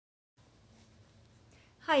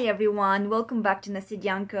Hi everyone, welcome back to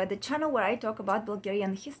Nasidyanka, the channel where I talk about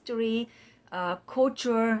Bulgarian history,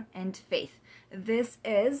 culture and faith. This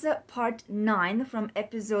is part 9 from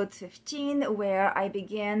episode 15, where I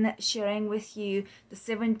began sharing with you the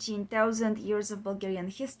 17,000 years of Bulgarian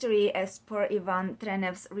history as per Ivan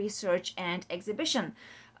Trenev's research and exhibition.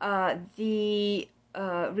 The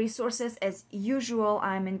resources, as usual,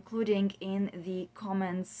 I'm including in the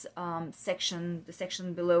comments section, the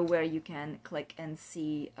section below where you can click and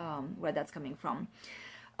see where that's coming from.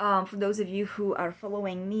 For those of you who are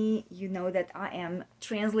following me, you know that I am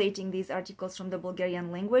translating these articles from the Bulgarian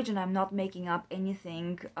language, and I'm not making up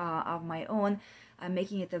anything of my own. I'm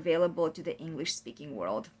making it available to the English-speaking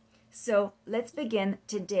world. So let's begin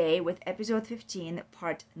today with episode 15,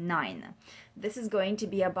 part 9. This is going to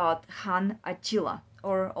be about Khan Attila,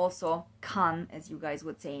 or also Khan, as you guys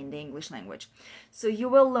would say in the English language. So you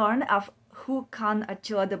will learn of who Khan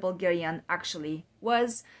Attila the Bulgarian actually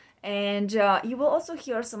was, and you will also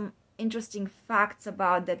hear some interesting facts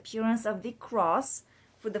about the appearance of the cross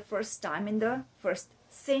for the first time in the 1st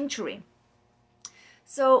century.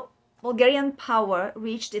 So Bulgarian power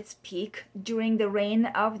reached its peak during the reign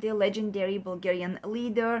of the legendary Bulgarian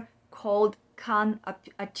leader called Khan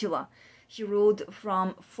Attila. He ruled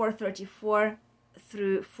from 434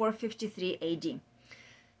 through 453 AD.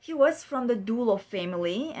 He was from the Dulov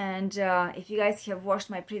family, and if you guys have watched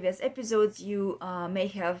my previous episodes, you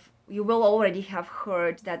will already have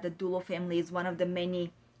heard that the Dulov family is one of the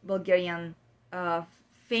many Bulgarian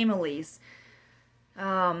families,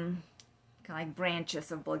 kind of like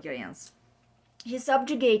branches of Bulgarians. He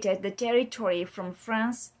subjugated the territory from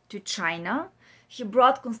France to China. He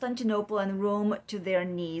brought Constantinople and Rome to their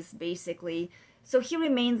knees, basically. So he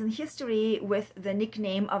remains in history with the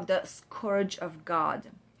nickname of the Scourge of God.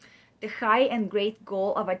 The high and great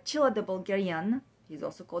goal of Attila the Bulgarian, he's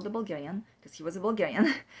also called the Bulgarian because he was a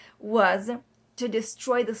Bulgarian, was to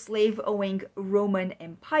destroy the slave-owning Roman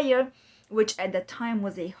Empire, which at the time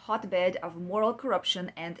was a hotbed of moral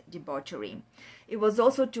corruption and debauchery. It was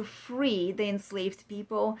also to free the enslaved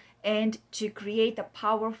people and to create a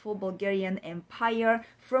powerful Bulgarian empire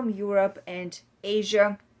from Europe and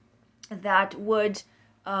Asia that would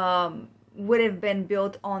have been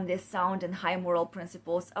built on the sound and high moral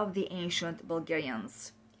principles of the ancient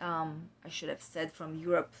Bulgarians. I should have said from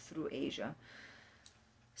Europe through Asia.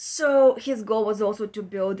 So his goal was also to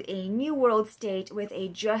build a new world state with a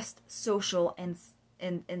just social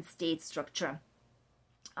and state structure.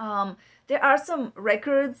 There are some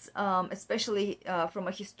records, especially from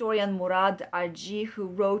a historian, Murad Arji, who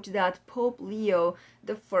wrote that Pope Leo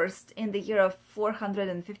I in the year of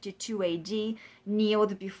 452 AD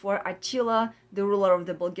kneeled before Attila, the ruler of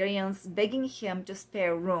the Bulgarians, begging him to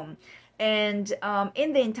spare Rome. And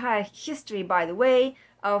in the entire history, by the way,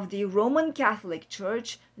 of the Roman Catholic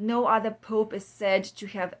Church, no other pope is said to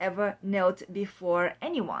have ever knelt before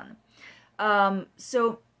anyone.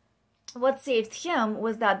 So what saved him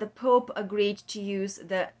was that the Pope agreed to use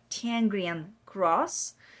the Tangrian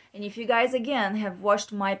cross. And if you guys again have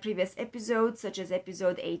watched my previous episodes, such as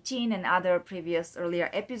episode 18 and other previous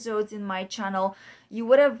earlier episodes in my channel, you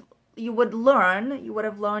would have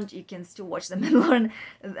learned, you can still watch them and learn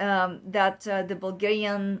that the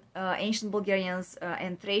Bulgarian, ancient Bulgarians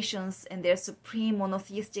and Thracians and their supreme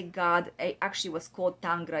monotheistic god actually was called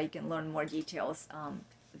Tangra. You can learn more details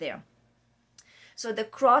there. So the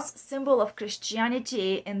cross, symbol of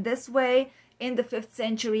Christianity, in this way, in the 5th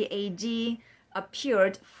century AD,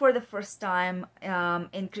 appeared for the first time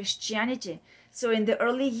in Christianity. So in the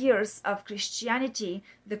early years of Christianity,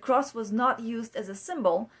 the cross was not used as a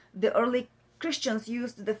symbol. The early Christians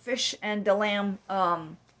used the fish and the lamb,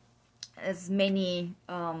 as many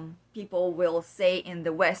people will say in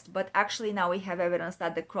the West. But actually now we have evidence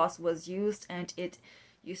that the cross was used, and it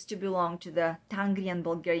used to belong to the Tangrian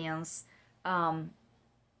Bulgarians,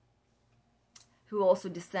 who also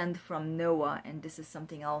descend from Noah, and this is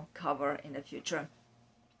something I'll cover in the future.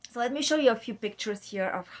 So let me show you a few pictures here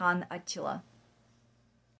of Khan Attila.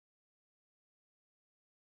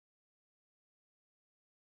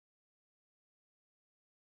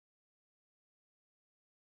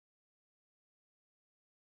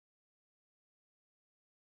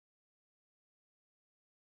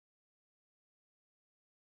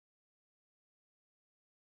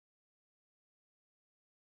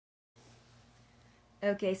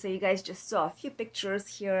 Okay, so you guys just saw a few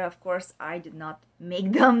pictures here. Of course, I did not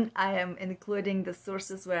make them. I am including the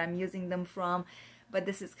sources where I'm using them from. But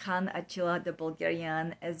this is Khan Attila the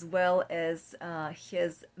Bulgarian, as well as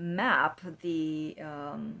his map, the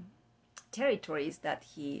territories that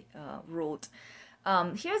he ruled.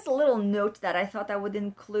 Here's a little note that I thought I would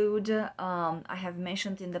include. I have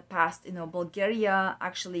mentioned in the past, Bulgaria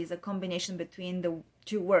actually is a combination between the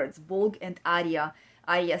two words, Bulg and Arya,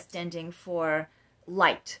 Arya standing for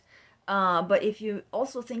light. But if you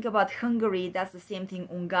also think about Hungary, that's the same thing,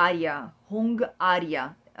 Ungaria,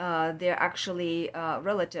 Hung-Arya. They're actually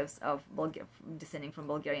relatives of descending from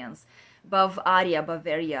Bulgarians. Bavaria,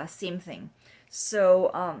 Bavaria, same thing.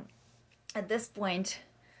 So at this point,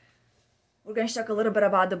 we're going to talk a little bit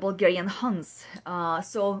about the Bulgarian Huns.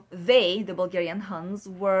 So they, the Bulgarian Huns,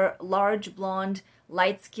 were large, blonde,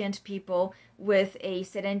 light-skinned people with a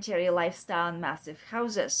sedentary lifestyle and massive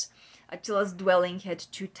houses. Attila's dwelling had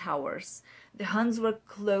 2 towers. The Huns were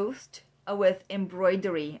clothed with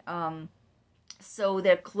embroidery. So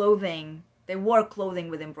their clothing, they wore clothing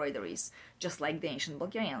with embroideries, just like the ancient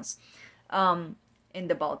Bulgarians in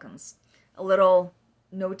the Balkans. A little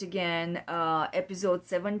note again, episode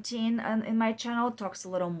 17 in my channel talks a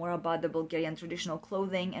little more about the Bulgarian traditional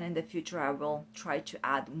clothing, and in the future I will try to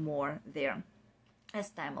add more there as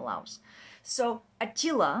time allows. So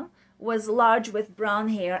Attila was large with brown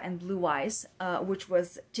hair and blue eyes, which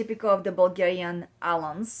was typical of the Bulgarian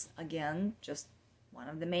Alans, again, just one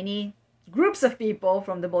of the many groups of people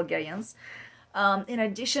from the Bulgarians. In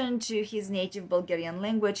addition to his native Bulgarian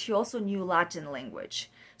language, he also knew Latin language.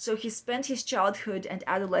 So he spent his childhood and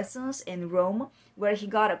adolescence in Rome, where he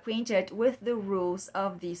got acquainted with the rules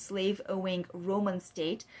of the slave-owning Roman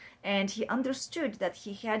state, and he understood that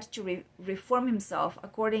he had to reform himself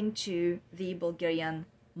according to the Bulgarian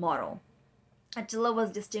model. Attila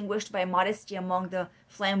was distinguished by modesty among the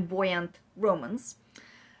flamboyant Romans.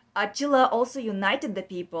 Attila also united the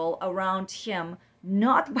people around him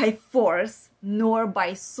not by force nor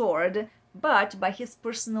by sword, but by his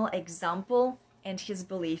personal example and his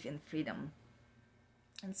belief in freedom.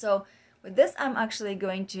 And so with this, I'm actually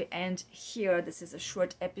going to end here. This is a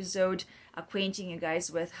short episode acquainting you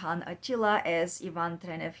guys with Khan Attila, as Ivan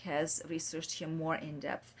Trenev has researched him more in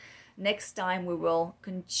depth. Next time we will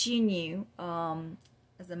continue.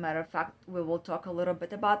 As a matter of fact, we will talk a little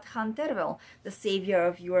bit about Khan Tervel, the savior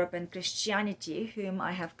of Europe and Christianity, whom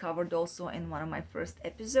I have covered also in one of my first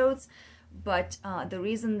episodes. But the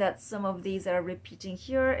reason that some of these are repeating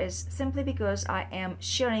here is simply because I am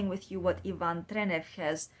sharing with you what Ivan Trenev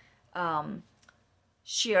has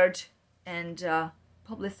shared and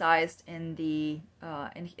publicized in the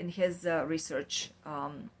in his research,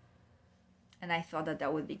 and I thought that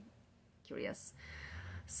that would be curious.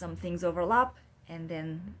 Some things overlap, and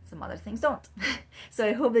then some other things don't. So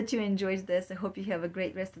I hope that you enjoyed this. I hope you have a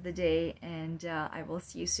great rest of the day, and I will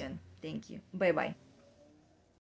see you soon. Thank you. Bye-bye.